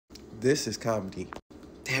This is comedy.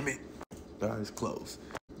 Damn it. Eyes closed.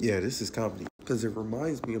 Yeah, this is comedy because it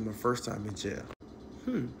reminds me of my first time in jail.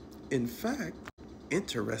 In fact,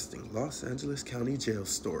 interesting Los Angeles County Jail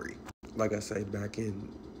story. Like I say, back in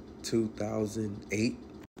 2008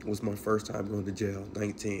 was my first time going to jail,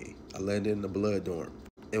 19. I landed in the blood dorm.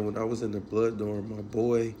 And when I was in the blood dorm, my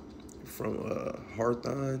boy from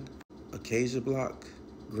Hawthorne, Acacia Block,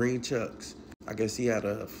 Green Chucks, I guess he had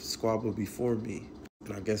a squabble before me.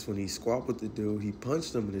 And I guess when he squabbled the dude, he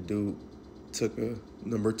punched him and the dude took a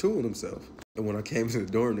number 2 on himself. And when I came to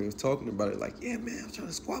the dorm, they was talking about it like, yeah, man, I'm trying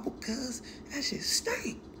to squabble cuz. That shit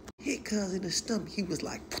stank. Hit cuz in the stomach. He was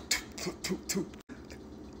like,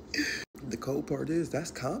 the cold part is that's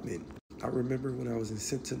common. I remember when I was in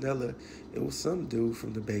Centinela, it was some dude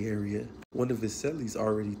from the Bay Area. One of his cellies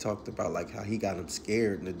already talked about like how he got him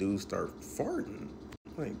scared and the dude started farting.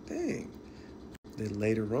 Like, dang. Then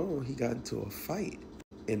later on, he got into a fight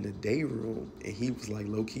in the day room and he was like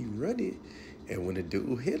low-key running. And when the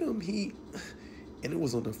dude hit him, and it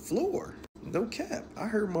was on the floor. No cap. I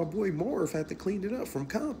heard my boy Morph had to clean it up from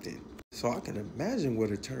Compton. So I can imagine where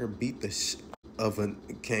the term beat the oven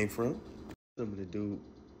came from. Some of the dude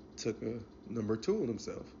took a number 2 on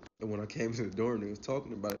himself. And when I came to the door and they was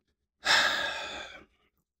talking about it,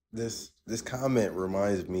 this comment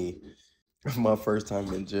reminds me of my first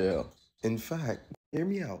time in jail. In fact, hear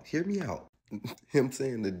me out. Him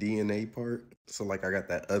saying the DNA part. So like I got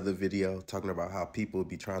that other video talking about how people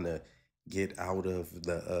be trying to get out of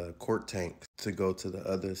the court tank to go to the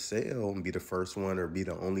other cell and be the first one or be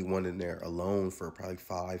the only one in there alone for probably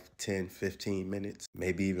 5, 10, 15 minutes,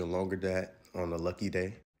 maybe even longer than that on a lucky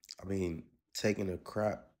day. I mean, taking a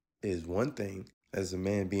crap is one thing. As a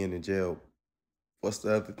man being in jail, what's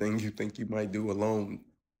the other thing you think you might do alone?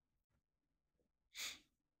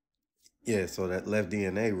 Yeah, so that left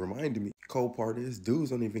DNA reminded me. Cold part is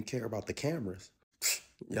dudes don't even care about the cameras.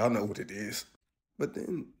 Y'all know what it is. But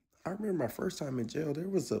then I remember my first time in jail, there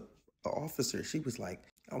was a officer. She was like,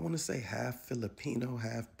 I want to say half Filipino,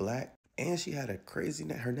 half black. And she had a crazy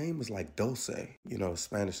name. Her name was like Dulce. You know,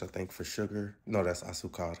 Spanish, I think, for sugar. No, that's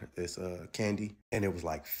azúcar. It's candy. And it was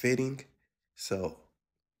like fitting. So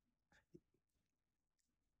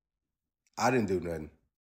I didn't do nothing.